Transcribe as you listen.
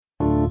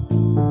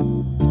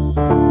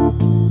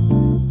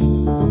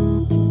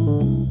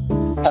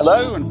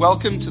Hello and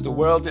welcome to The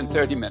World in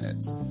 30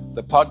 Minutes,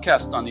 the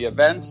podcast on the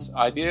events,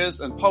 ideas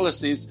and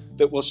policies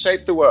that will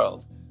shape the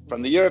world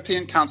from the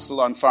European Council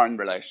on Foreign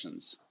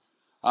Relations.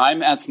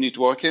 I'm Anthony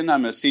Dworkin.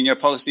 I'm a Senior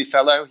Policy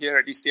Fellow here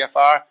at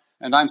ECFR,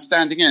 and I'm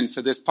standing in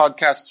for this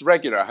podcast's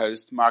regular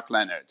host, Mark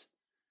Leonard.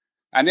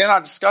 And in our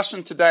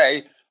discussion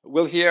today,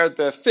 we'll hear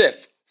the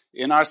fifth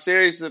in our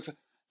series of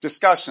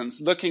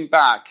discussions looking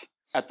back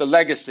at the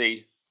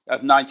legacy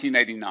of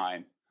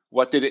 1989.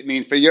 What did it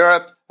mean for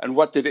Europe, and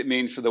what did it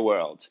mean for the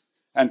world?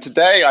 And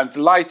today, I'm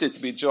delighted to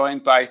be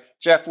joined by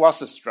Jeff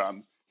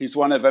Wasserstrom. He's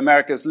one of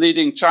America's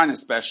leading China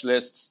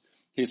specialists.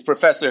 He's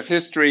professor of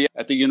history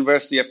at the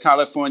University of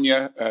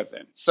California,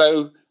 Irvine.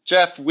 So,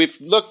 Jeff, we've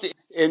looked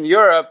in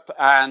Europe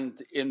and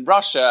in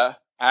Russia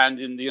and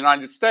in the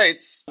United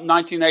States.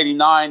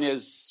 1989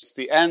 is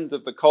the end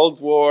of the Cold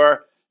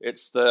War.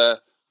 It's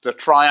the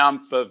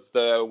triumph of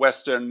the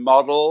Western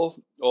model,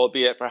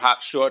 albeit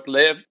perhaps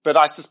short-lived. But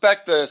I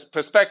suspect the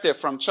perspective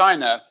from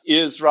China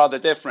is rather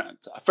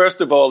different.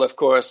 First of all, of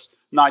course,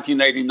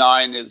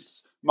 1989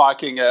 is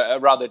marking a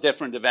rather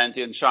different event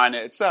in China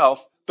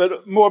itself.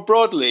 But more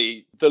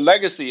broadly, the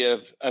legacy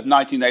of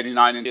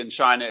 1989 in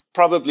China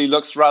probably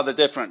looks rather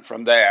different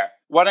from there.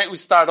 Why don't we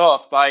start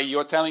off by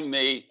your telling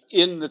me,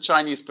 in the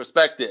Chinese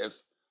perspective,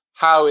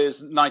 how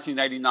is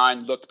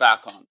 1989 looked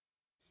back on?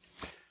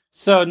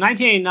 So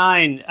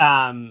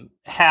 1989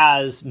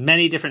 has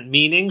many different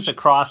meanings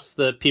across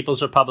the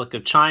People's Republic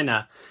of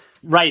China.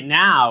 Right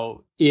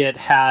now, it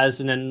has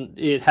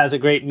a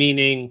great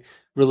meaning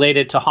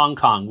related to Hong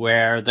Kong,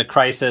 where the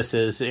crisis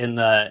is in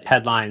the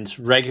headlines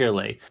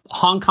regularly.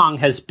 Hong Kong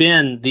has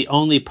been the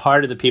only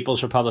part of the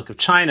People's Republic of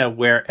China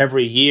where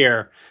every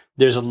year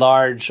there's a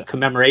large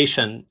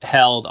commemoration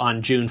held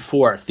on June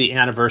 4th, the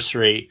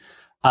anniversary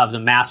of the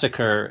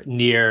massacre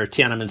near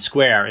Tiananmen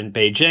Square in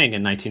Beijing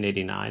in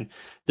 1989.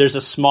 There's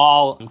a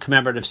small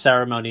commemorative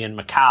ceremony in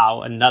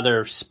Macau,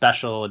 another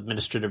special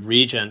administrative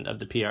region of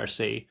the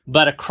PRC.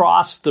 But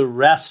across the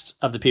rest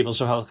of the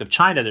People's Republic of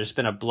China, there's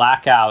been a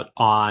blackout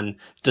on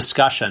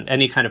discussion,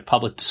 any kind of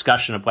public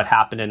discussion of what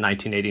happened in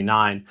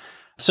 1989.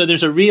 So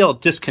there's a real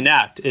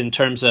disconnect in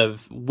terms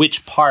of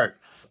which part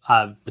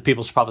of the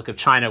People's Republic of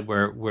China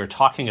we're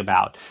talking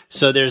about.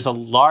 So there's a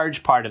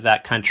large part of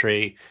that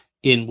country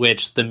in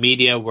which the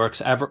media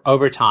works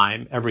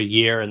overtime every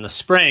year in the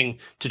spring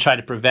to try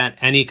to prevent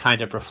any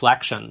kind of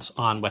reflections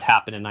on what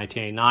happened in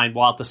 1989,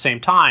 while at the same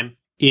time,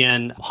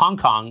 in Hong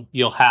Kong,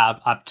 you'll have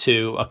up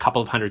to a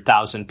couple of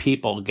 100,000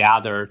 people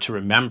gather to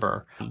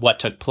remember what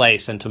took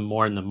place and to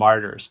mourn the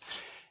martyrs.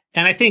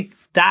 And I think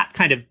that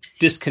kind of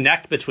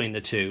disconnect between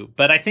the two,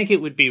 but I think it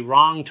would be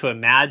wrong to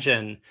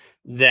imagine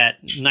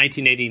that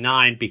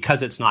 1989,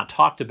 because it's not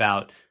talked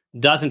about,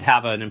 doesn't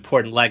have an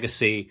important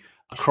legacy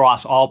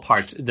across all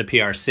parts of the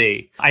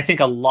PRC. I think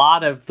a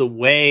lot of the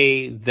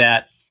way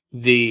that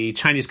the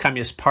Chinese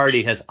Communist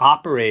Party has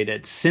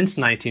operated since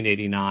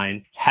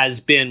 1989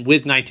 has been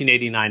with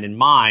 1989 in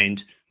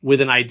mind,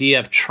 with an idea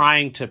of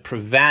trying to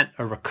prevent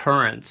a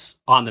recurrence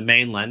on the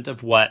mainland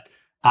of what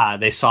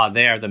they saw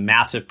there, the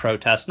massive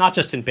protests, not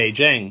just in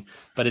Beijing,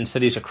 but in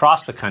cities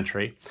across the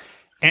country.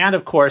 And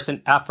of course,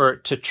 an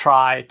effort to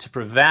try to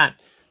prevent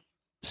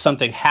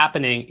something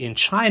happening in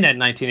China in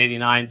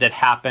 1989 that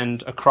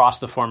happened across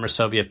the former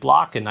Soviet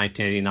bloc in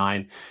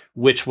 1989,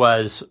 which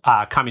was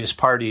communist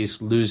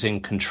parties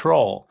losing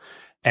control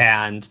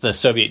and the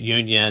Soviet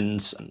Union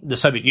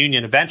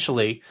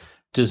eventually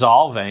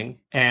dissolving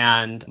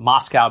and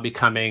Moscow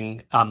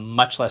becoming a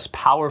much less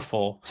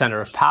powerful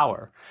center of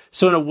power.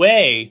 So in a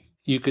way,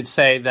 you could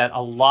say that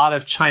a lot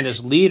of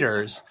China's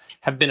leaders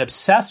have been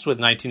obsessed with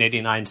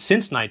 1989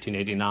 since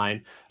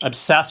 1989,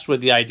 obsessed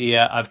with the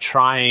idea of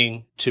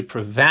trying to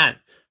prevent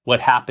what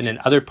happened in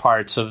other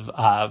parts of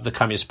the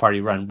Communist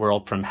Party-run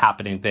world from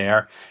happening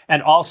there,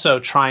 and also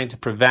trying to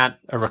prevent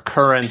a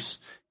recurrence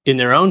in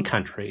their own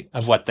country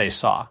of what they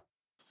saw.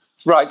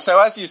 Right.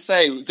 So as you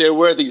say, there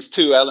were these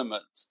two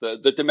elements,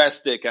 the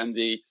domestic and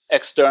the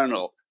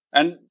external.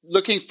 And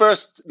looking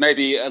first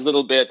maybe a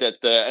little bit at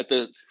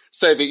the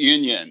Soviet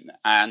Union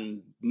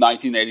and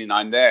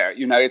 1989 there.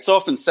 You know, it's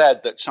often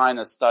said that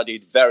China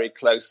studied very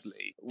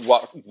closely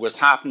what was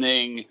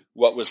happening,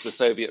 what was the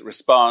Soviet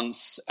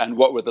response, and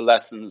what were the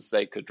lessons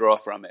they could draw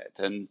from it.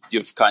 And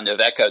you've kind of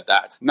echoed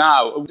that.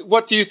 Now,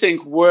 what do you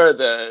think were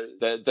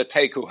the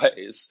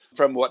takeaways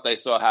from what they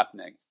saw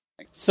happening?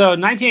 So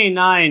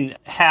 1989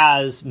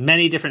 has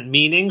many different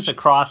meanings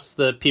across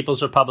the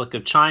People's Republic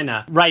of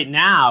China. Right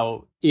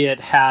now,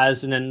 it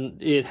has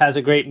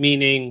a great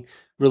meaning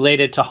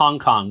related to Hong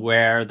Kong,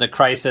 where the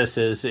crisis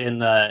is in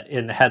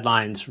the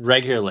headlines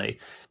regularly.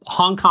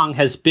 Hong Kong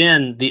has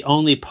been the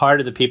only part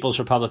of the People's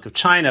Republic of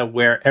China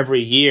where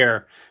every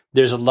year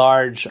there's a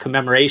large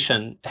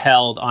commemoration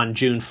held on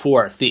June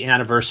 4th, the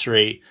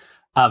anniversary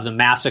of the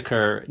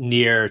massacre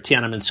near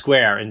Tiananmen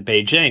Square in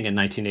Beijing in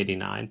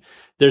 1989.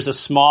 There's a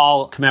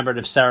small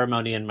commemorative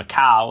ceremony in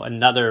Macau,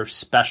 another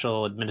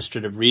special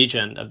administrative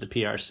region of the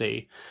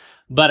PRC.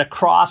 But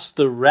across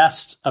the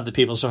rest of the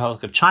People's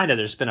Republic of China,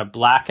 there's been a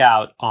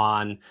blackout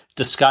on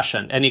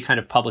discussion, any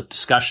kind of public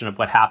discussion of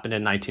what happened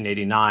in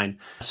 1989.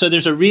 So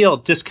there's a real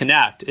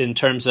disconnect in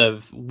terms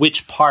of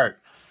which part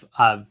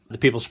of the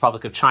People's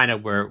Republic of China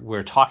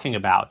we're talking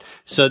about.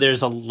 So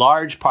there's a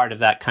large part of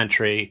that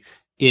country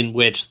in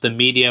which the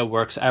media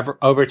works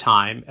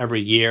overtime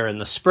every year in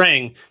the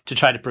spring to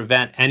try to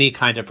prevent any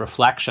kind of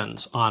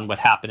reflections on what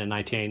happened in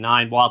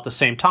 1989, while at the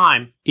same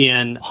time,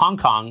 in Hong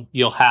Kong,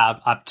 you'll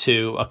have up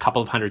to a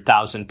couple of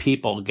 100,000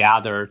 people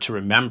gather to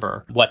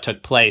remember what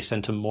took place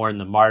and to mourn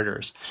the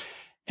martyrs.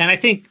 And I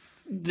think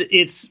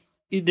there's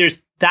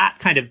that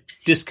kind of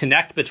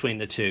disconnect between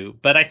the two,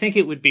 but I think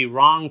it would be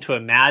wrong to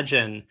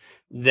imagine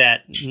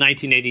that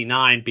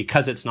 1989,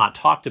 because it's not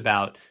talked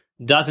about,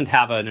 doesn't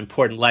have an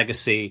important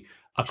legacy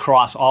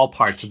across all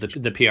parts of the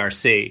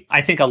PRC.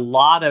 I think a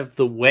lot of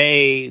the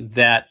way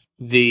that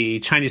the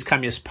Chinese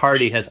Communist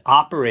Party has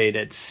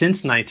operated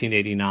since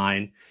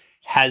 1989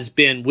 has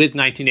been with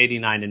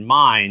 1989 in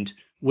mind,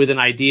 with an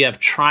idea of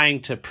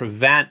trying to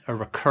prevent a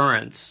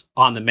recurrence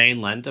on the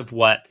mainland of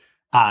what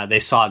they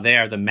saw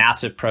there, the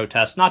massive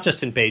protests, not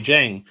just in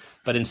Beijing,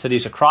 but in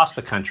cities across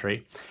the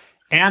country.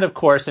 And of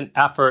course, an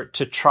effort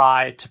to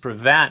try to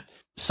prevent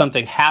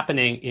something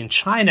happening in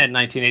China in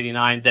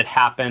 1989 that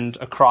happened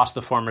across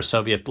the former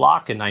Soviet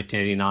bloc in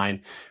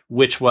 1989,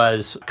 which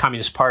was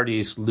communist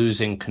parties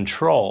losing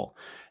control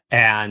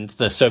and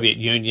the Soviet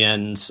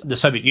Union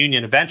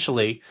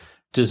eventually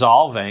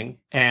dissolving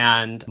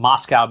and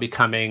Moscow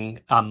becoming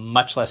a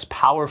much less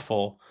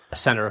powerful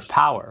center of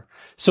power.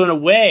 So in a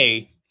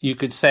way, you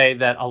could say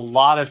that a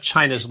lot of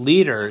China's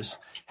leaders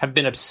have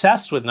been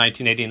obsessed with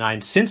 1989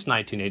 since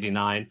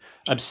 1989,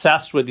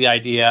 obsessed with the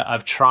idea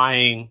of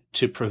trying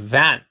to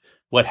prevent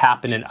what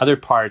happened in other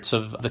parts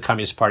of the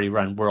Communist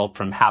Party-run world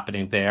from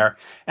happening there,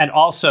 and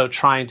also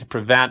trying to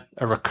prevent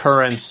a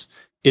recurrence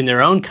in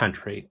their own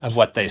country of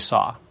what they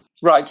saw.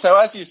 Right. So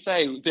as you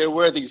say, there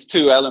were these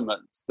two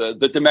elements,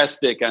 the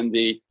domestic and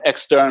the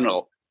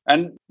external.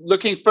 And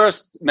looking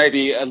first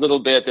maybe a little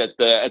bit at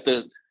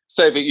the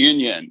Soviet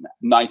Union,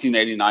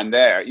 1989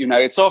 there,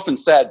 it's often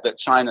said that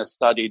China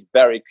studied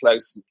very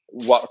closely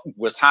what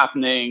was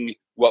happening,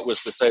 what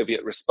was the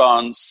Soviet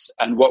response,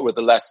 and what were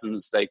the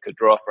lessons they could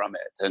draw from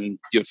it. And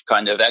you've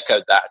kind of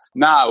echoed that.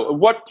 Now,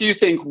 what do you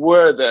think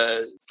were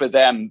for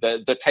them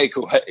the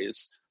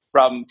takeaways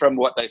from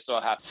what they saw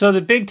happen? So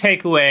the big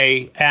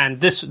takeaway, and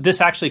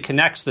this actually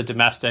connects the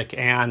domestic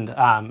and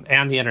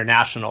the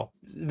international.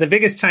 The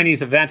biggest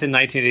Chinese event in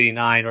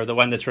 1989, or the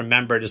one that's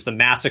remembered, is the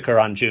massacre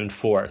on June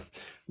 4th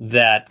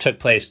that took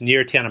place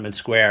near Tiananmen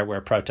Square,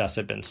 where protests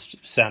had been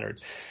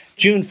centered.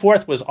 June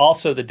 4th was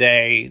also the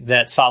day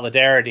that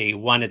Solidarity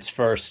won its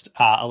first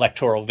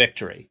electoral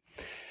victory.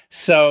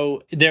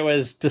 So there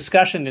was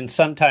discussion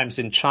sometimes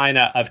in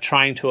China of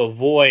trying to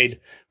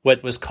avoid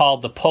what was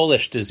called the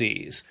Polish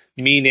disease,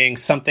 meaning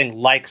something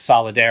like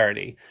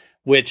Solidarity,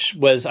 which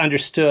was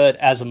understood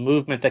as a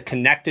movement that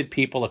connected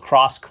people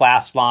across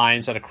class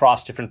lines and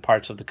across different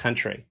parts of the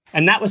country.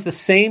 And that was the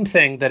same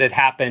thing that had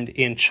happened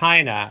in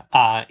China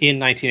in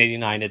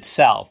 1989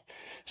 itself.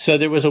 So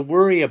there was a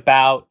worry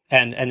about,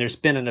 and there's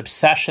been an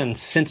obsession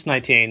since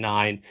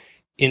 1989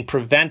 in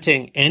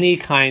preventing any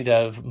kind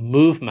of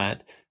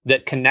movement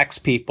that connects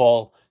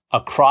people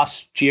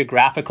across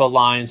geographical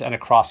lines and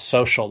across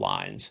social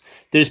lines.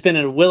 There's been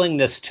a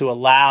willingness to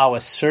allow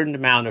a certain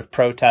amount of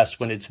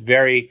protest when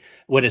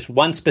it's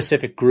one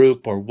specific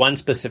group or one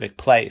specific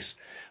place,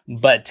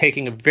 but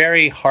taking a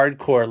very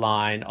hardcore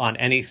line on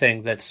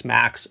anything that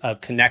smacks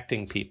of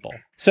connecting people.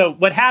 So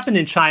what happened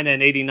in China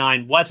in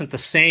 89 wasn't the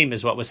same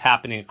as what was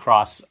happening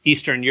across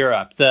Eastern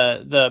Europe.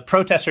 The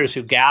protesters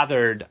who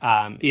gathered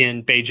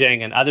in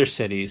Beijing and other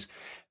cities,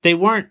 they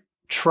weren't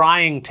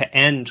trying to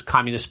end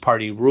Communist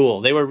Party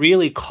rule. They were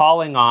really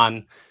calling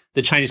on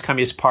the Chinese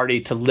Communist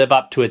Party to live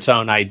up to its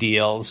own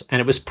ideals, and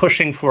it was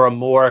pushing for a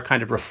more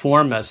kind of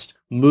reformist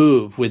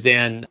move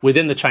within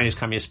the Chinese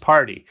Communist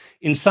Party.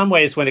 In some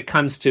ways, when it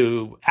comes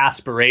to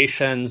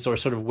aspirations or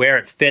sort of where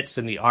it fits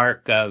in the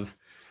arc of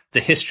the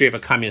history of a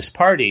communist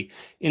party,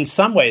 in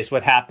some ways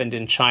what happened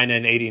in China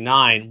in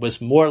 89 was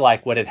more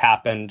like what had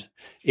happened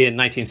in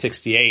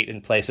 1968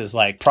 in places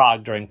like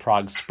Prague during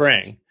Prague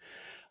Spring.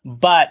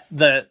 But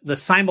the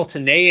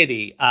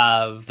simultaneity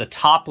of the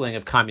toppling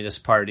of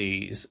communist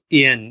parties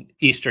in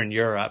Eastern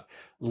Europe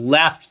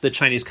left the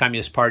Chinese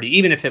Communist Party,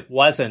 even if it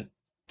wasn't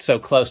so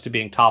close to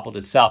being toppled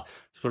itself,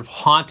 sort of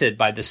haunted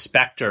by the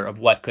specter of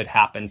what could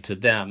happen to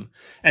them.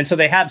 And so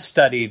they have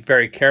studied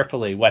very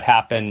carefully what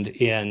happened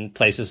in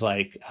places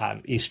like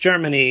East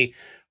Germany,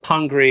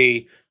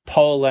 Hungary,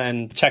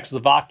 Poland,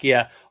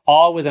 Czechoslovakia,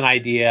 all with an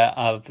idea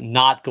of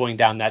not going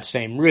down that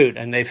same route.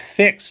 And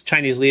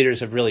Chinese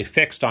leaders have really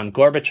fixed on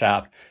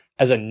Gorbachev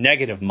as a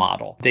negative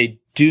model. They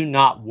do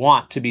not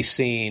want to be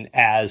seen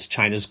as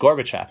China's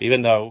Gorbachev,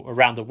 even though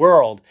around the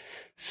world,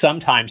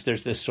 sometimes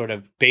there's this sort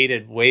of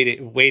waited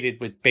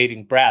with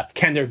bating breath.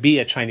 Can there be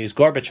a Chinese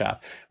Gorbachev?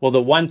 Well,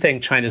 the one thing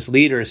China's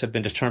leaders have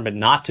been determined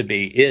not to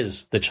be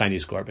is the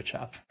Chinese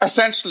Gorbachev.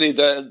 Essentially,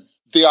 the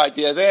the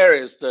idea there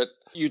is that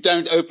you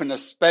don't open a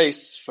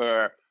space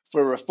for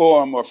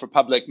reform or for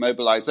public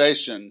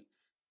mobilization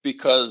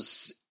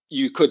because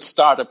you could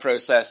start a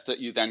process that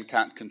you then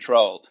can't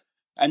control.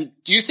 And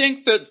do you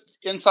think that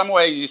in some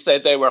way you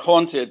said they were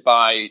haunted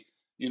by,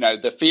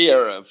 the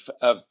fear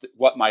of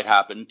what might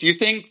happen? Do you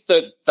think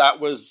that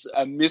was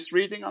a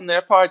misreading on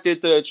their part?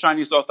 Did the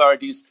Chinese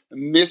authorities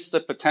miss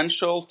the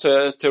potential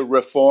to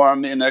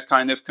reform in a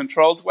kind of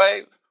controlled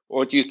way?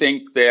 Or do you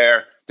think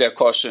their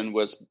caution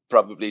was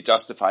probably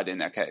justified in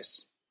their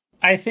case?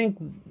 I think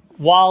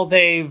while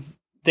they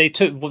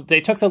took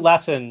the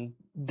lesson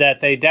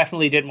that they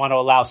definitely didn't want to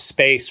allow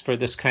space for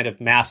this kind of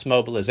mass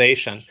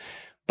mobilization,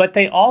 but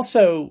they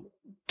also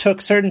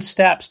took certain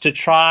steps to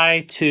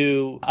try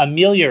to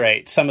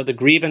ameliorate some of the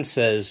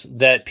grievances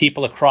that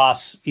people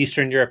across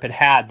Eastern Europe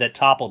had that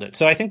toppled it.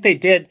 So I think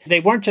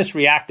they weren't just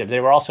reactive, they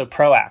were also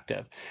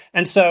proactive.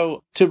 And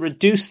so to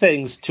reduce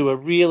things to a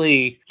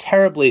really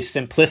terribly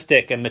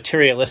simplistic and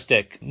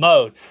materialistic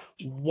mode,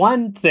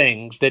 one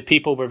thing that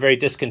people were very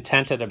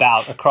discontented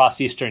about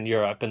across Eastern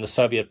Europe and the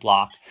Soviet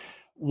bloc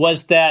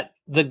was that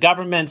the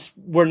governments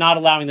were not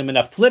allowing them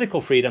enough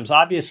political freedoms,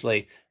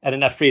 obviously, and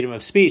enough freedom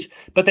of speech,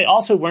 but they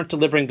also weren't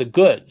delivering the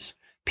goods.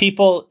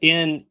 People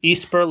in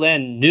East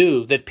Berlin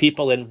knew that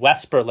people in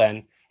West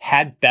Berlin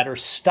had better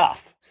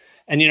stuff.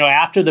 And,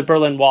 after the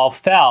Berlin Wall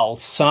fell,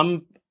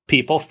 some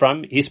people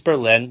from East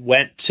Berlin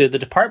went to the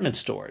department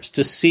stores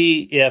to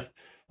see if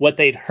what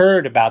they'd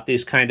heard about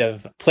these kind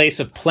of place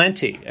of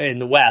plenty in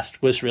the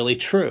West was really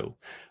true.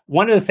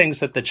 One of the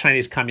things that the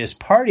Chinese Communist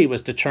Party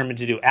was determined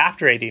to do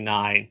after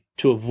 1989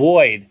 to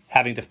avoid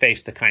having to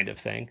face the kind of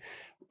thing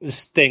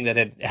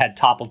that had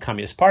toppled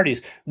communist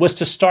parties was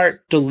to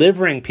start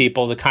delivering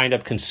people the kind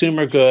of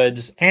consumer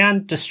goods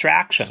and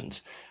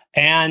distractions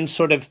and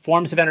sort of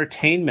forms of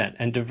entertainment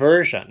and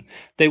diversion.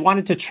 They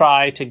wanted to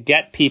try to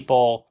get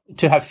people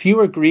to have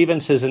fewer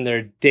grievances in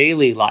their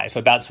daily life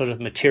about sort of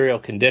material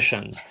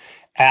conditions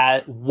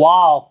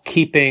while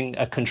keeping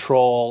a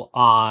control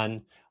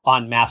on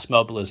mass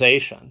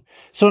mobilization.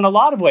 So in a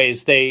lot of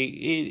ways,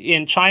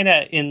 in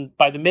China,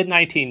 by the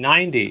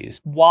mid-1990s,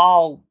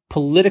 while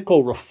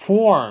political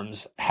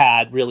reforms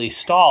had really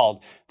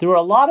stalled, there were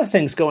a lot of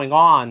things going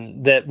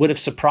on that would have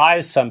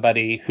surprised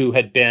somebody who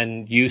had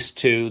been used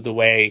to the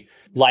way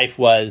life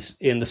was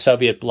in the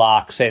Soviet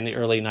bloc, say in the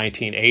early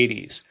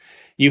 1980s.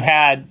 You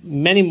had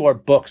many more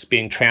books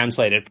being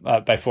translated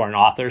by foreign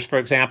authors. For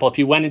example, if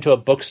you went into a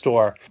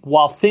bookstore,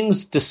 while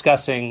things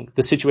discussing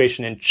the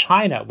situation in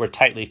China were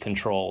tightly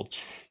controlled,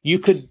 you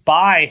could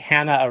buy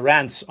Hannah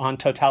Arendt's On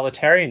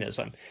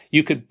Totalitarianism.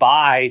 You could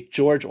buy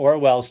George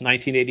Orwell's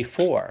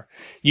 1984.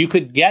 You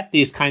could get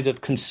these kinds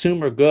of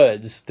consumer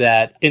goods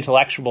that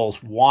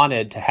intellectuals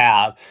wanted to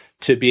have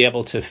to be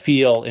able to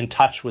feel in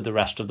touch with the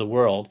rest of the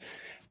world.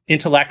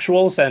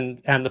 Intellectuals,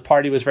 and the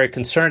party was very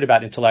concerned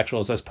about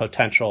intellectuals as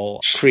potential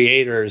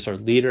creators or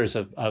leaders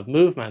of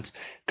movements,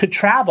 could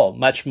travel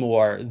much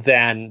more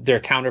than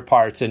their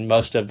counterparts in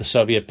most of the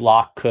Soviet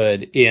bloc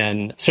could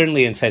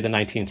certainly in, say, the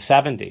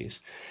 1970s.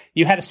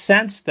 You had a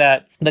sense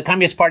that the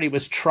Communist Party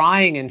was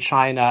trying in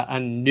China a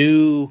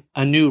new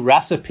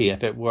recipe,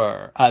 if it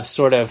were, of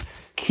sort of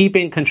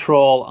keeping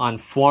control on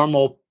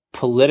formal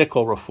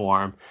political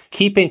reform,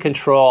 keeping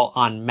control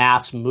on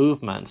mass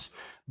movements,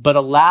 but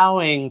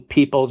allowing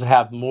people to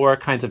have more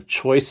kinds of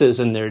choices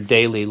in their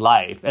daily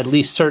life, at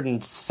least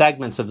certain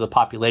segments of the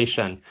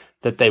population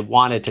that they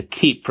wanted to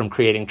keep from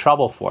creating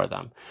trouble for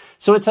them.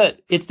 So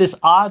it's this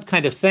odd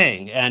kind of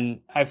thing.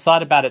 And I've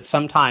thought about it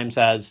sometimes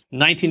as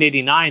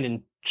 1989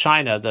 in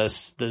China,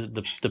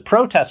 the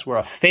protests were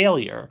a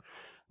failure,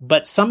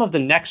 but some of the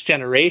next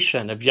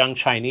generation of young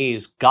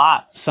Chinese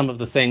got some of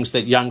the things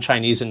that young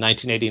Chinese in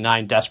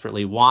 1989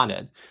 desperately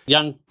wanted.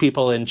 Young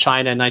people in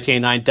China in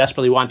 1989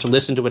 desperately wanted to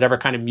listen to whatever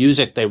kind of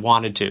music they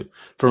wanted to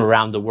from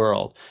around the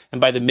world.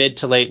 And by the mid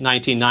to late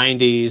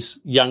 1990s,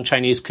 young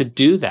Chinese could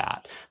do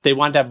that. They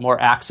wanted to have more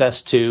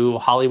access to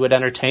Hollywood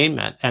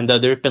entertainment. And though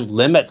there have been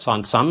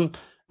some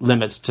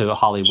limits to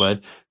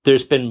Hollywood,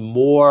 there's been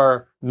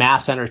more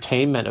mass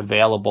entertainment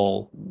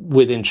available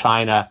within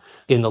China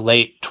in the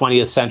late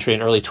 20th century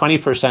and early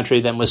 21st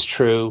century than was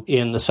true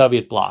in the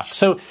Soviet bloc.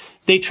 So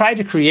they tried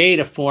to create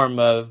a form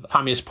of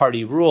Communist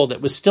Party rule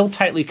that was still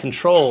tightly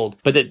controlled,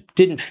 but that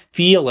didn't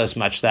feel as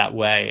much that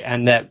way,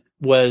 and that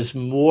was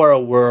more a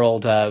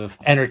world of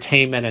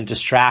entertainment and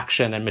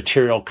distraction and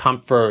material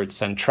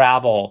comforts and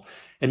travel,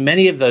 and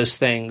many of those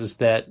things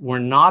that were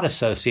not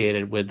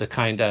associated with the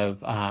kind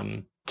of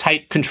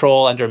tight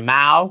control under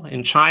Mao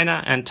in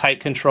China and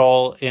tight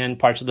control in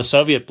parts of the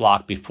Soviet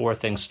bloc before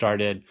things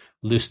started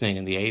loosening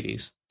in the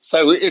 80s.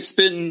 So it's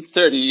been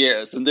 30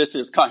 years, and this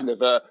is kind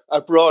of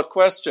a broad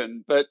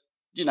question, but,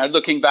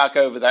 looking back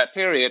over that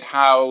period,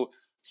 how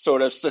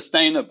sort of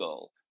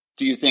sustainable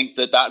do you think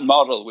that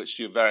model, which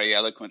you very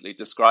eloquently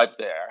described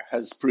there,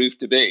 has proved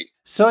to be?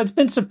 So it's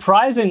been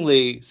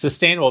surprisingly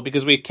sustainable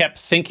because we kept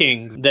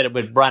thinking that it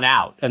would run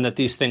out and that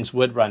these things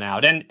would run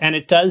out. And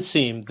it does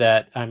seem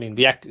that,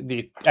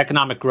 the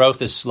economic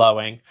growth is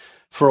slowing.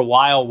 For a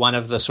while, one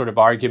of the sort of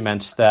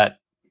arguments that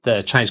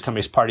the Chinese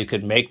Communist Party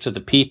could make to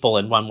the people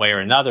in one way or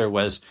another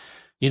was,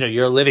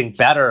 you're living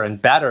better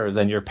and better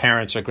than your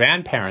parents or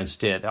grandparents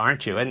did,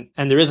 aren't you? And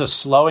there is a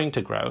slowing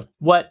to growth.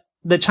 What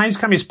the Chinese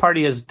Communist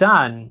Party has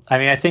done,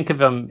 I think of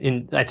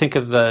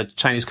the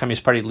Chinese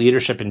Communist Party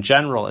leadership in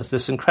general as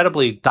this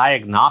incredibly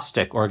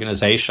diagnostic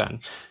organization.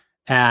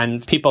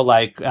 And people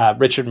like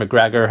Richard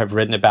McGregor have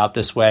written about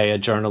this way, a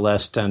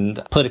journalist,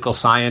 and political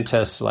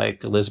scientists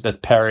like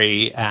Elizabeth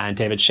Perry and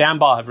David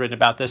Shambaugh have written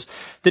about this.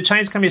 The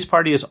Chinese Communist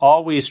Party is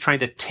always trying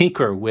to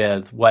tinker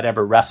with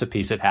whatever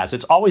recipes it has.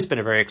 It's always been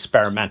a very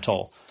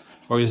experimental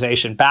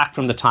organization back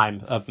from the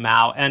time of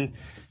Mao. And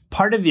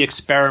part of the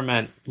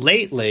experiment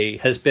lately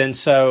has been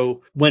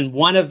when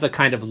one of the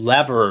kind of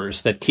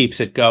levers that keeps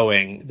it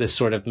going, this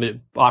sort of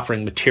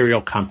offering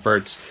material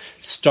comforts,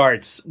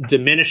 starts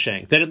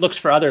diminishing, then it looks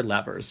for other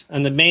levers.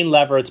 And the main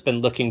lever it's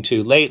been looking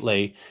to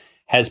lately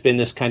has been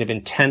this kind of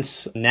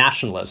intense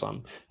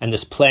nationalism and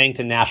this playing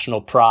to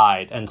national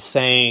pride and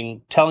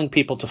telling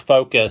people to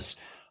focus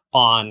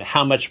on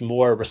how much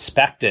more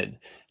respected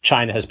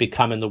China has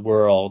become in the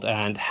world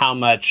and how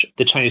much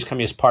the Chinese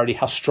Communist Party,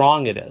 how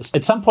strong it is.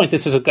 At some point,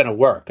 this isn't going to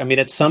work.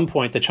 At some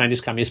point, the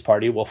Chinese Communist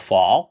Party will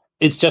fall.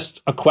 It's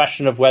just a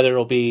question of whether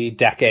it'll be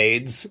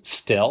decades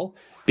still,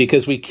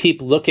 because we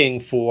keep looking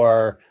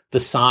for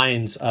the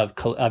signs of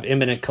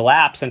imminent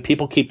collapse, and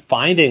people keep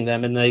finding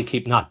them, and they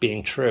keep not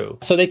being true.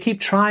 So they keep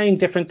trying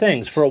different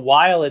things. For a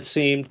while, it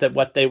seemed that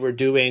what they were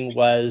doing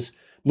was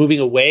moving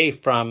away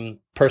from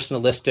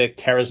personalistic,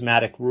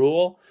 charismatic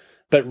rule.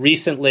 But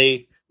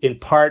recently, in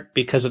part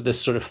because of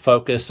this sort of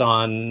focus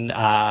on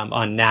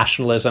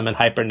nationalism and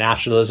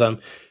hyper-nationalism,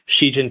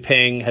 Xi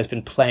Jinping has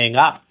been playing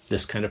up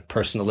this kind of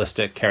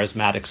personalistic,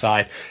 charismatic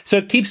side. So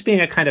it keeps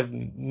being a kind of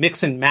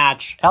mix and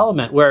match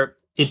element where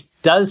it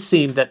does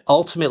seem that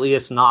ultimately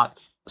it's not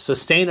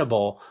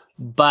sustainable,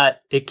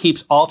 but it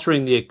keeps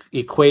altering the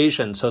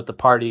equation so that the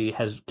party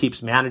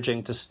keeps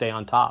managing to stay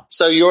on top.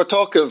 So your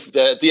talk of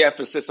the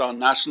emphasis on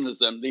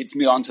nationalism leads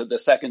me on to the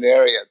second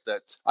area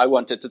that I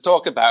wanted to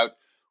talk about,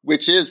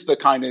 which is the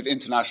kind of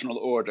international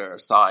order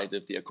side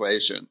of the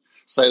equation.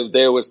 So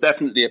there was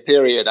definitely a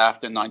period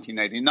after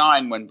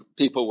 1989 when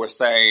people were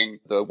saying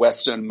the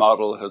Western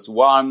model has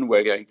won.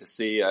 We're going to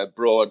see a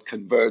broad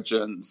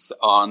convergence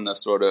on a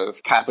sort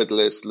of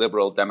capitalist,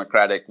 liberal,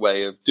 democratic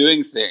way of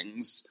doing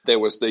things. There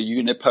was the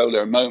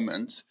unipolar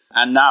moment.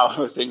 And now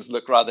things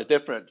look rather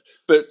different.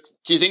 But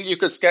do you think you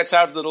could sketch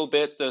out a little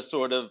bit the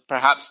sort of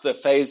perhaps the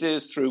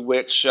phases through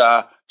which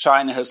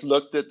China has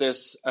looked at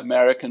this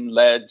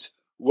American-led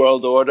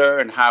world order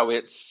and how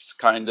it's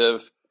kind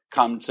of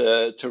come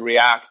to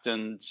react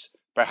and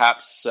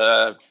perhaps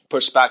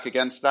push back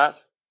against that?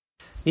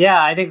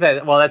 Yeah, I think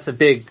that's a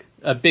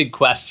big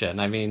question.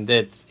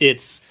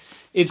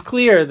 It's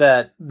clear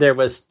that there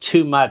was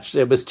too much,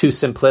 it was too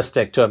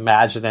simplistic to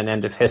imagine an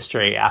end of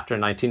history after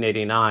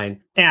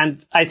 1989.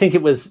 And I think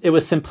it was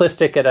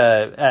simplistic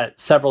at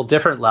several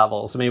different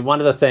levels. One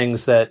of the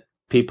things that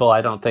people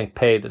I don't think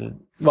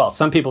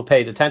some people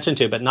paid attention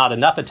to, but not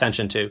enough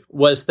attention to,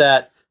 was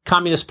that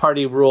Communist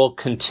Party rule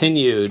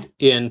continued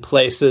in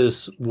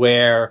places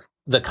where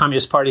the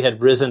Communist Party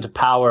had risen to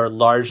power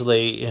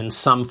largely in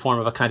some form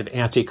of a kind of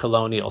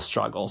anti-colonial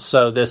struggle.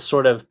 So this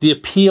sort of the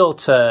appeal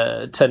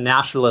to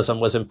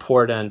nationalism was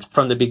important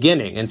from the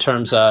beginning in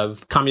terms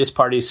of Communist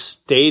Party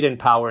stayed in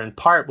power in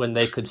part when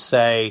they could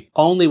say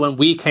only when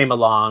we came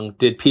along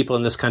did people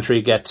in this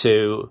country get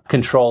to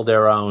control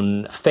their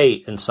own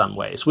fate in some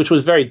ways, which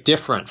was very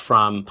different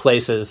from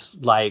places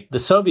like the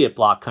Soviet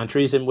bloc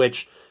countries in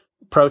which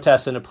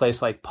protests in a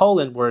place like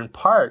Poland were in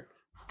part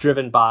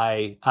driven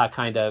by a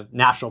kind of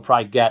national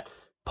pride, get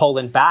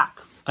Poland back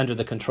under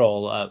the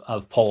control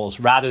of Poles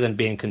rather than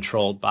being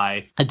controlled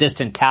by a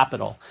distant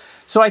capital.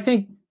 So I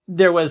think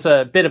there was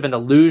a bit of an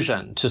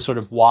illusion to sort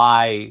of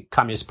why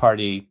Communist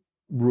Party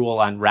rule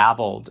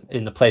unraveled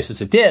in the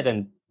places it did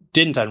and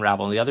didn't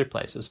unravel in the other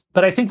places.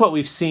 But I think what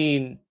we've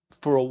seen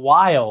for a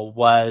while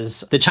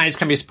was the Chinese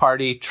Communist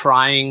Party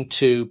trying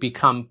to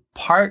become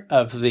part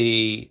of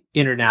the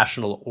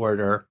international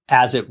order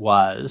as it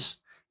was,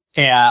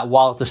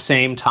 while at the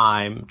same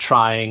time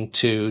trying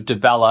to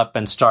develop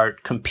and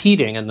start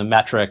competing in the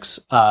metrics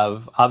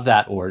of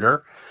that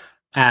order.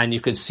 And you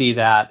could see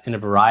that in a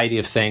variety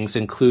of things,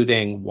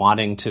 including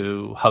wanting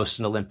to host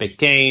an Olympic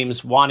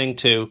Games, wanting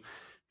to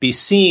be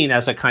seen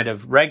as a kind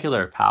of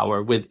regular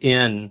power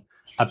within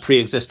a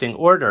pre-existing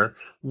order,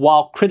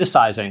 while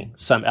criticizing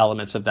some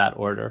elements of that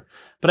order.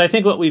 But I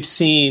think what we've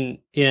seen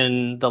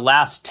in the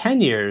last 10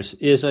 years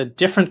is a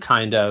different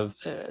kind of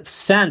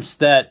sense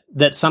that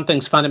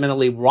something's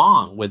fundamentally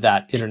wrong with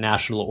that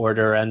international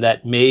order, and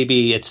that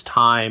maybe it's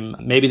time,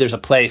 maybe there's a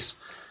place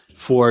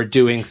for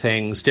doing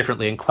things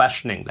differently and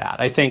questioning that.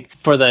 I think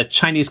for the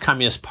Chinese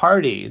Communist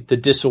Party, the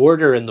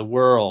disorder in the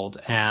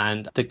world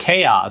and the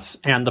chaos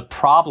and the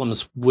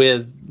problems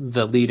with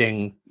the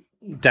leading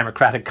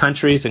democratic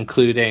countries,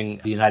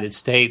 including the United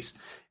States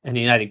and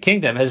the United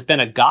Kingdom, has been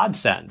a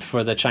godsend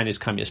for the Chinese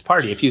Communist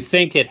Party. If you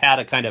think it had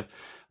a kind of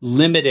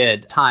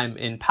limited time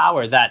in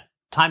power, that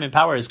time in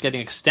power is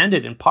getting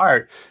extended in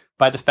part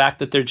by the fact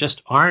that there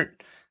just aren't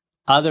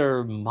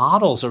other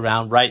models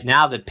around right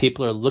now that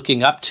people are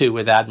looking up to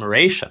with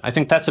admiration. I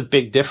think that's a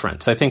big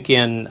difference. I think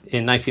in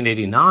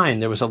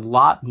 1989 there was a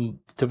lot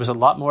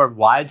more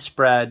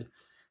widespread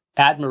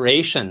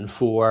admiration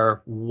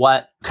for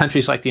what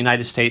countries like the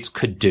United States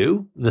could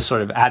do, the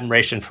sort of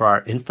admiration for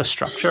our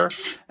infrastructure,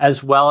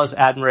 as well as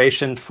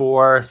admiration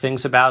for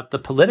things about the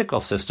political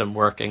system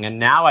working. And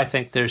now I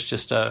think there's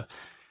just a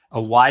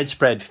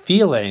widespread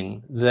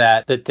feeling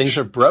that things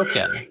are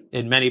broken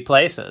in many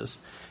places.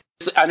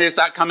 And is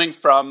that coming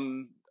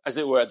from, as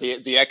it were,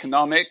 the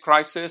economic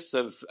crisis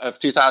of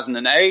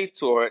 2008,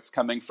 or it's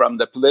coming from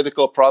the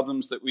political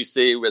problems that we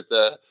see with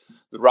the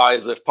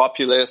rise of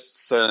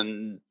populists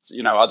and,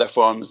 other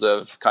forms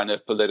of kind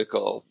of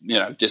political,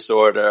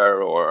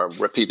 disorder or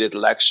repeated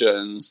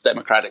elections,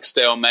 democratic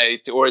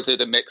stalemate, or is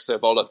it a mix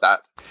of all of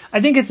that?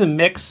 I think it's a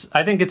mix.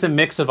 I think it's a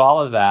mix of all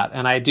of that.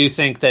 And I do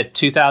think that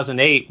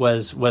 2008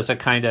 was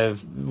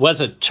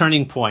a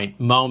turning point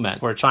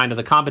moment where China,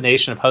 the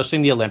combination of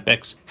hosting the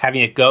Olympics,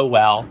 having it go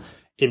well,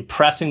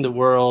 impressing the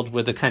world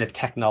with the kind of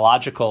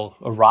technological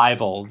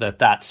arrival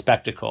that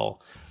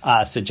spectacle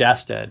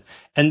suggested,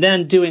 and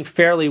then doing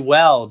fairly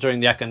well during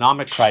the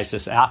economic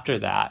crisis after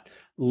that,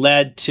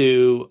 led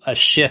to a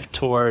shift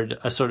toward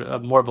a sort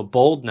of more of a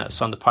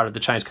boldness on the part of the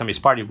Chinese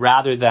Communist Party,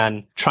 rather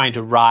than trying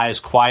to rise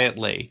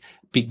quietly,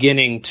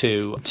 beginning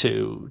to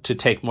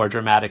take more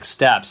dramatic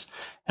steps.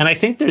 And I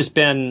think there's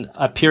been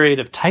a period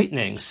of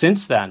tightening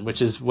since then,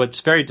 which is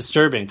what's very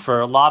disturbing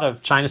for a lot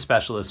of China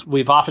specialists.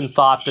 We've often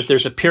thought that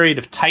there's a period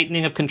of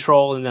tightening of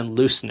control and then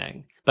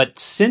loosening. But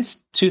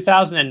since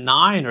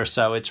 2009 or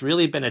so, it's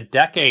really been a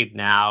decade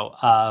now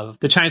of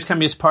the Chinese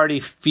Communist Party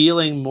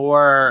feeling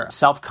more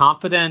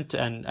self-confident.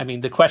 And I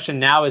mean, the question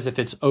now is if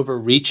it's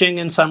overreaching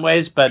in some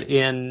ways, but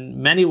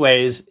in many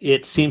ways,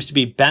 it seems to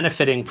be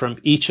benefiting from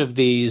each of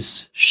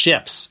these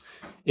shifts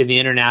in the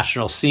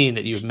international scene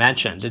that you've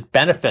mentioned. It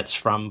benefits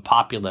from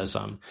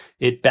populism.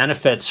 It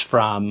benefits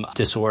from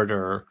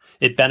disorder.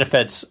 It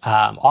benefits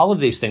all of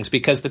these things,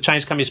 because the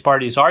Chinese Communist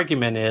Party's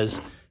argument is,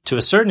 to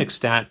a certain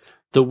extent,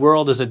 the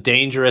world is a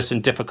dangerous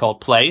and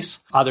difficult place.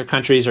 Other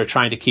countries are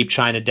trying to keep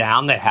China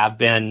down. They have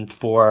been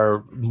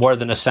for more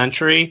than a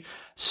century.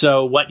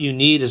 So what you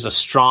need is a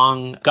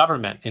strong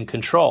government in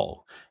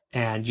control.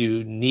 And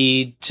you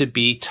need to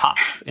be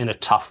tough in a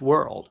tough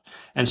world.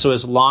 And so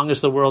as long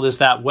as the world is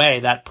that way,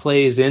 that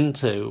plays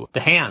into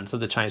the hands of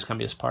the Chinese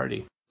Communist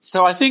Party.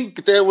 So I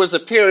think there was a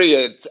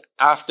period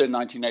after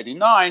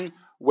 1989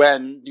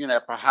 when,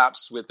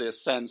 perhaps with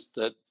this sense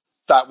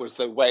that was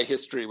the way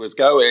history was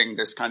going,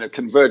 this kind of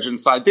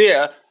convergence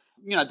idea,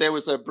 there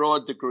was a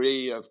broad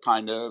degree of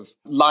kind of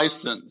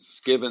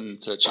license given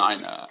to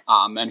China.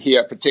 And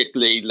here,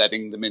 particularly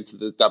letting them into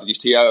the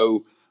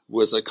WTO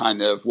was a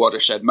kind of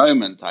watershed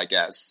moment, I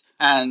guess.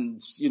 And,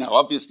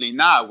 obviously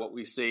now what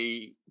we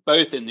see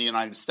both in the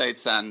United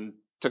States and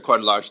to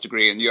quite a large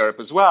degree in Europe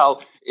as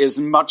well,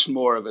 is much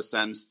more of a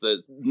sense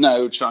that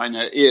no,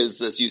 China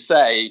is, as you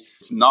say,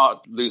 it's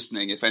not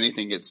loosening. If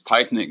anything, it's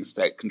tightening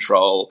state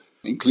control,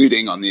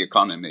 including on the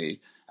economy.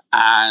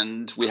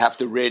 And we have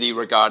to really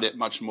regard it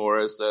much more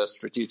as a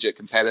strategic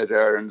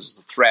competitor and as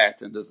a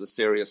threat and as a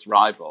serious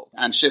rival,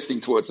 and shifting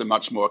towards a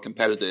much more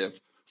competitive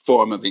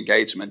form of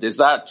engagement.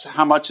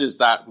 How much is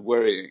that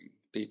worrying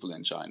people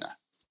in China?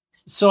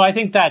 So I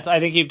think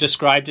you've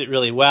described it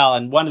really well.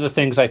 And one of the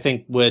things I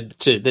think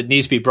that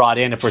needs to be brought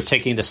in if we're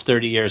taking this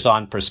 30 years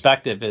on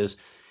perspective is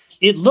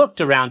it looked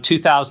around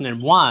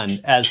 2001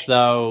 as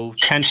though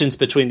tensions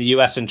between the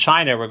U.S. and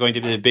China were going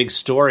to be the big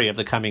story of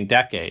the coming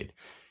decade.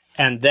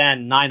 And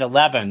then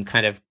 9/11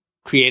 kind of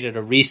created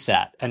a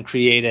reset and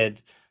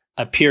created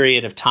a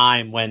period of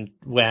time when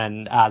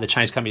the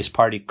Chinese Communist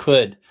Party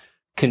could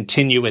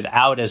continue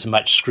without as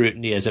much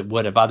scrutiny as it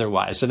would have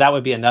otherwise. So that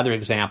would be another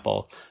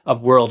example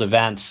of world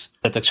events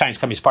that the Chinese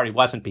Communist Party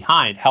wasn't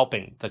behind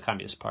helping the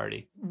Communist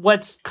Party.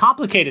 What's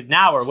complicated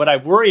now, or what I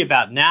worry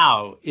about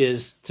now,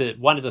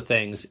 one of the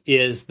things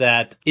is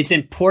that it's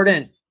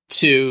important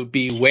to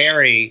be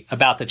wary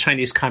about the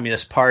Chinese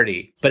Communist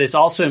Party, but it's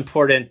also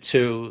important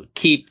to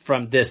keep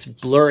from this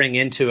blurring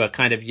into a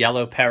kind of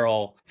yellow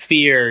peril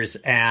fears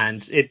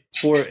and it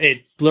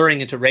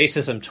blurring into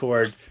racism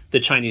toward the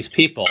Chinese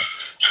people.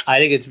 I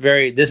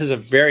think this is a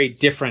very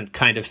different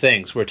kind of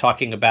things. We're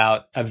talking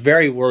about a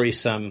very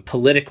worrisome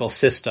political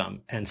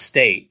system and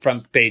state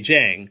from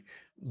Beijing,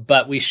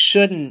 but we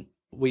shouldn't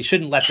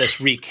let this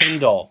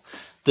rekindle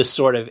the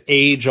sort of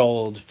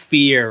age-old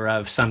fear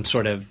of some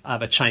sort of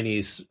a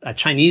Chinese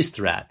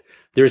threat.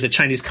 There is a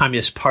Chinese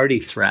Communist Party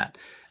threat.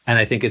 And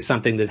I think it's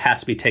something that has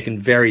to be taken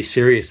very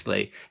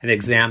seriously and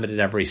examined at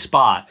every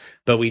spot.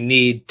 But we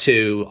need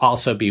to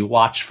also be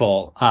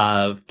watchful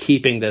of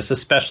keeping this,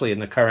 especially in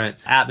the current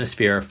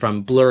atmosphere,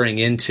 from blurring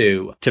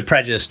into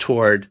prejudice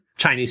toward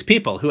Chinese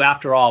people, who,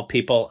 after all,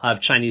 people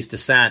of Chinese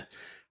descent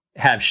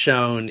have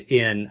shown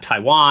in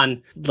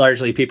Taiwan.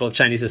 Largely people of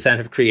Chinese descent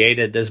have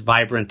created this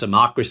vibrant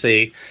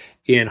democracy.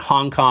 In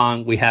Hong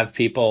Kong, we have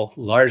people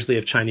largely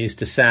of Chinese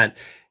descent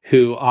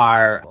who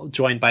are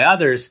joined by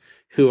others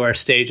who are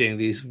staging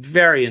these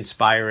very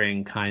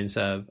inspiring kinds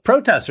of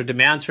protests or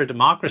demands for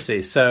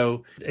democracy.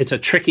 So it's a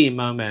tricky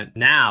moment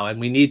now, and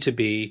we need to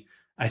be,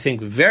 I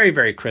think, very,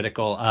 very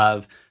critical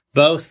of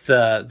both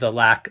the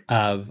lack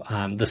of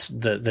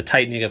the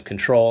tightening of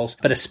controls,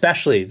 but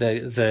especially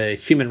the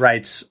human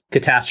rights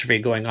catastrophe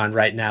going on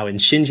right now in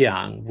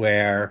Xinjiang,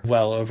 where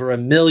well over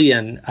 1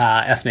 million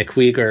ethnic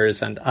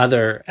Uyghurs and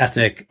other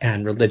ethnic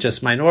and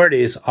religious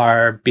minorities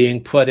are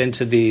being put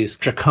into these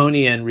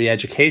draconian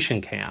re-education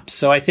camps.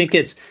 So I think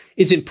it's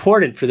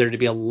important for there to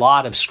be a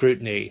lot of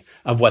scrutiny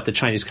of what the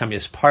Chinese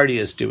Communist Party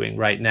is doing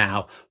right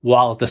now,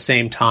 while at the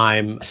same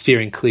time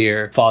steering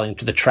clear, falling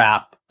to the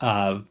trap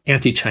of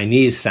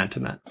anti-Chinese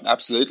sentiment.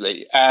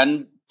 Absolutely.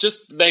 And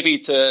just maybe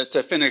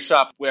to finish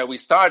up where we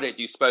started,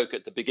 you spoke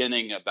at the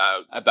beginning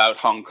about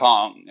Hong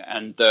Kong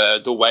and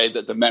the way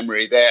that the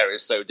memory there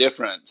is so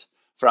different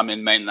from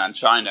in mainland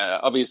China.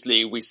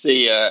 Obviously, we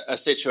see a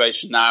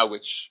situation now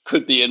which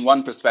could be, in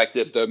one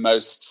perspective, the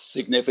most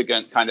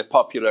significant kind of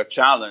popular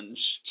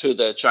challenge to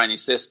the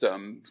Chinese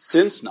system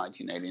since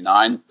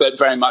 1989, but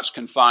very much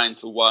confined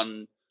to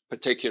one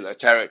particular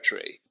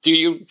territory. Do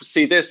you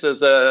see this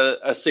as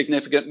a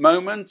significant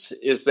moment?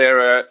 Is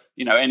there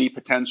any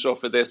potential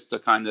for this to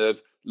kind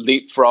of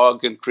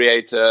leapfrog and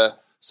create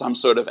some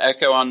sort of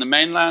echo on the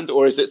mainland,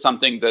 or is it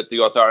something that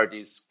the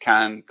authorities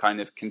can kind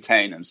of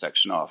contain and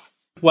section off?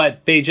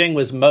 What Beijing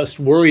was most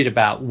worried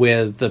about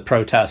with the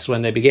protests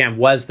when they began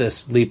was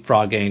this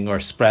leapfrogging or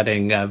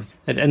spreading of,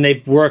 and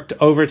they've worked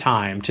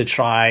overtime to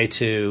try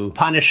to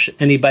punish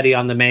anybody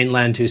on the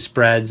mainland who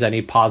spreads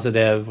any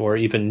positive or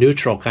even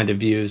neutral kind of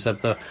views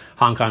of the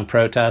Hong Kong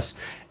protests.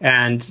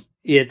 And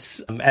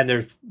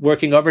they're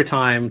working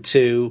overtime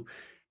to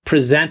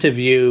present a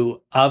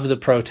view of the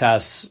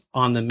protests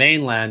on the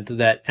mainland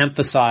that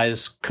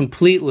emphasize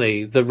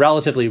completely the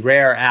relatively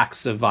rare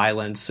acts of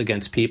violence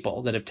against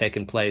people that have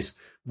taken place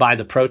by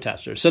the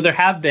protesters. So there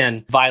have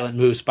been violent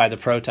moves by the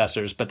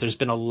protesters, but there's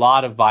been a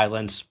lot of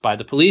violence by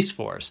the police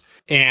force.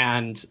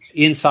 And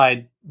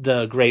inside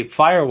the Great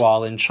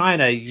Firewall in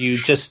China, you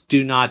just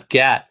do not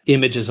get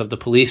images of the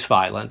police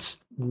violence,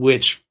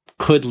 which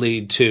could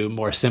lead to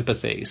more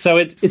sympathy. So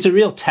it's a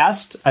real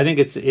test. I think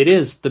it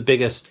is the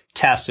biggest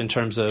test in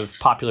terms of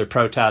popular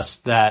protests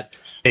that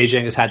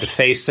Beijing has had to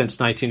face since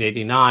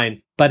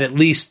 1989. But at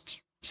least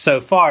so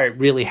far, it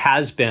really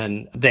has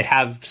been, they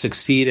have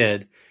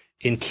succeeded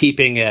in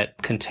keeping it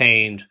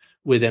contained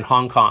within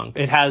Hong Kong.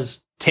 It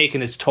has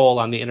taken its toll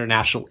on the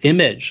international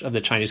image of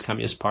the Chinese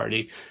Communist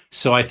Party.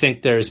 So I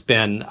think there's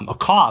been a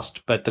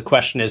cost, but the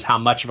question is how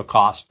much of a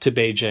cost to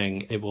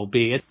Beijing it will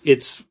be.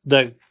 It's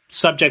the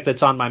subject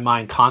that's on my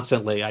mind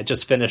constantly. I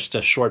just finished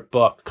a short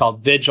book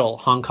called Vigil,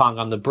 Hong Kong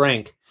on the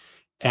Brink,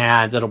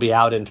 and it'll be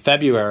out in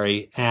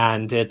February.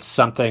 And it's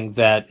something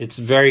that it's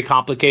very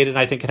complicated.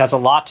 I think it has a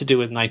lot to do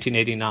with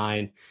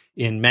 1989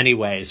 in many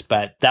ways,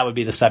 but that would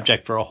be the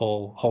subject for a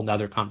whole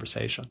nother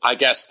conversation. I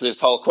guess this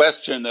whole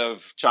question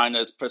of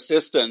China's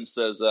persistence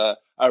as a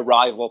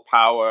rival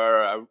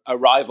power, a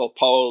rival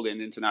pole in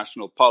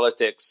international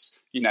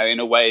politics, in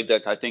a way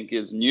that I think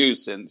is new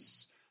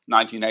since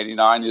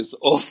 1989 is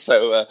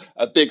also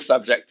a big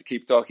subject to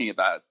keep talking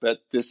about. But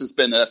this has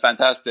been a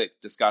fantastic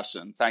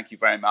discussion. Thank you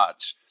very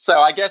much. So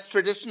I guess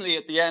traditionally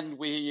at the end,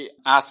 we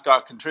ask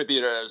our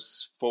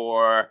contributors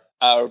for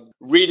a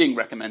reading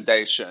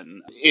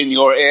recommendation in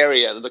your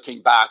area,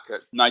 looking back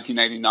at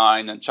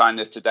 1989 and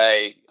China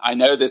today. I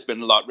know there's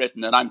been a lot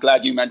written, and I'm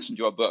glad you mentioned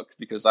your book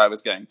because I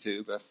was going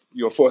to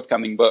your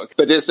forthcoming book.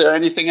 But is there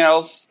anything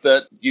else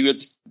that you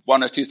would,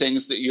 one or two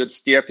things that you'd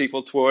steer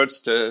people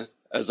towards to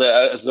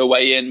as a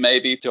way in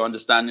maybe to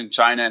understanding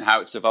China and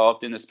how it's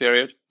evolved in this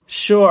period?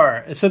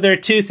 Sure. So there are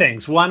two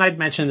things. One I'd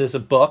mentioned is a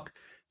book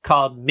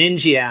called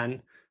Minjian,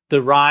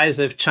 The Rise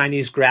of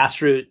Chinese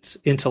Grassroots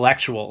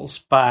Intellectuals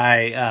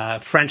by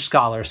French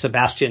scholar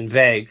Sébastien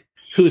Weig,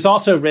 who's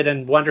also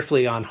written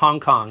wonderfully on Hong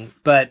Kong.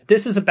 But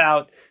this is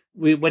about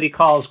what he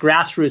calls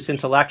grassroots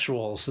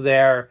intellectuals.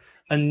 They're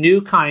a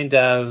new kind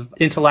of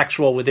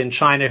intellectual within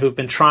China who've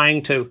been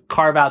trying to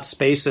carve out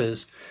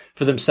spaces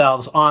for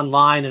themselves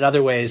online and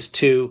other ways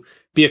to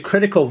be a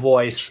critical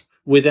voice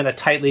within a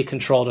tightly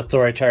controlled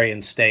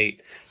authoritarian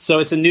state. So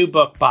it's a new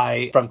book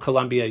from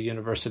Columbia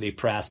University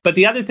Press. But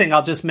the other thing,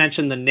 I'll just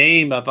mention the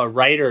name of a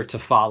writer to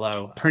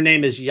follow. Her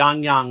name is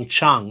Yang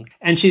Cheng,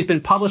 and she's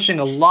been publishing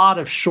a lot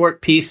of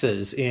short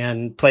pieces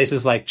in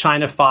places like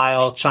China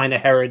File, China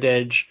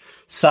Heritage,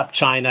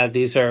 SupChina.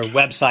 These are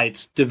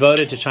websites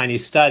devoted to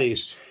Chinese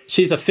studies.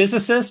 She's a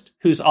physicist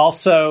who's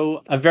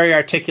also a very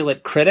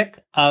articulate critic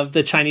of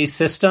the Chinese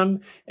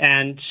system,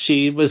 and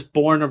she was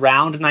born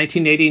around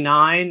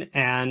 1989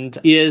 and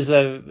is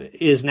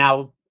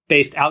now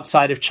based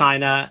outside of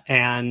China.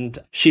 And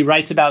she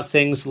writes about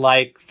things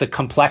like the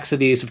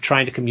complexities of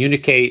trying to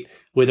communicate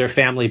with her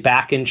family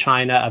back in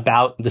China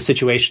about the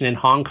situation in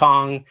Hong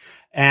Kong.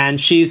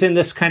 And she's in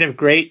this kind of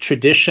great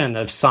tradition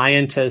of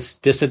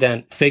scientist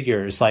dissident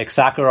figures like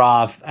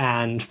Sakharov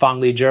and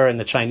Fang Lijie in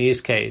the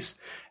Chinese case.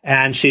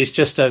 And she's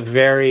just a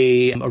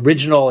very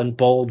original and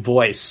bold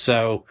voice.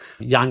 So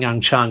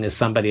Yang Chung is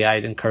somebody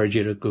I'd encourage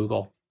you to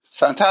Google.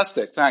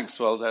 Fantastic. Thanks.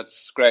 Well,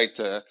 that's great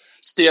to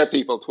steer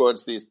people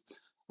towards these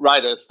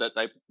writers that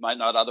they might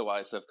not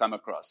otherwise have come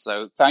across.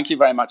 So thank you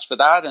very much for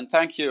that. And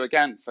thank you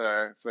again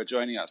for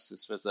joining us.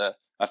 This was a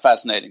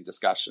fascinating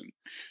discussion.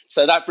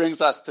 So that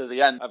brings us to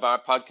the end of our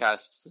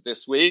podcast for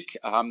this week.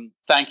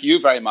 Thank you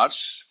very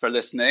much for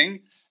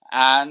listening.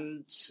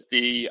 And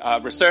the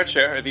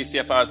researcher of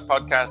ECFR's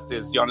podcast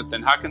is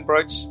Jonathan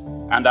Hackenbruch,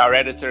 and our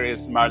editor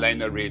is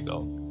Marlene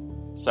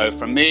Riedel. So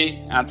from me,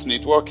 Anthony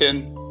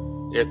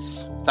Dworkin,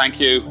 it's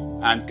thank you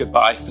and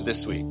goodbye for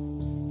this week.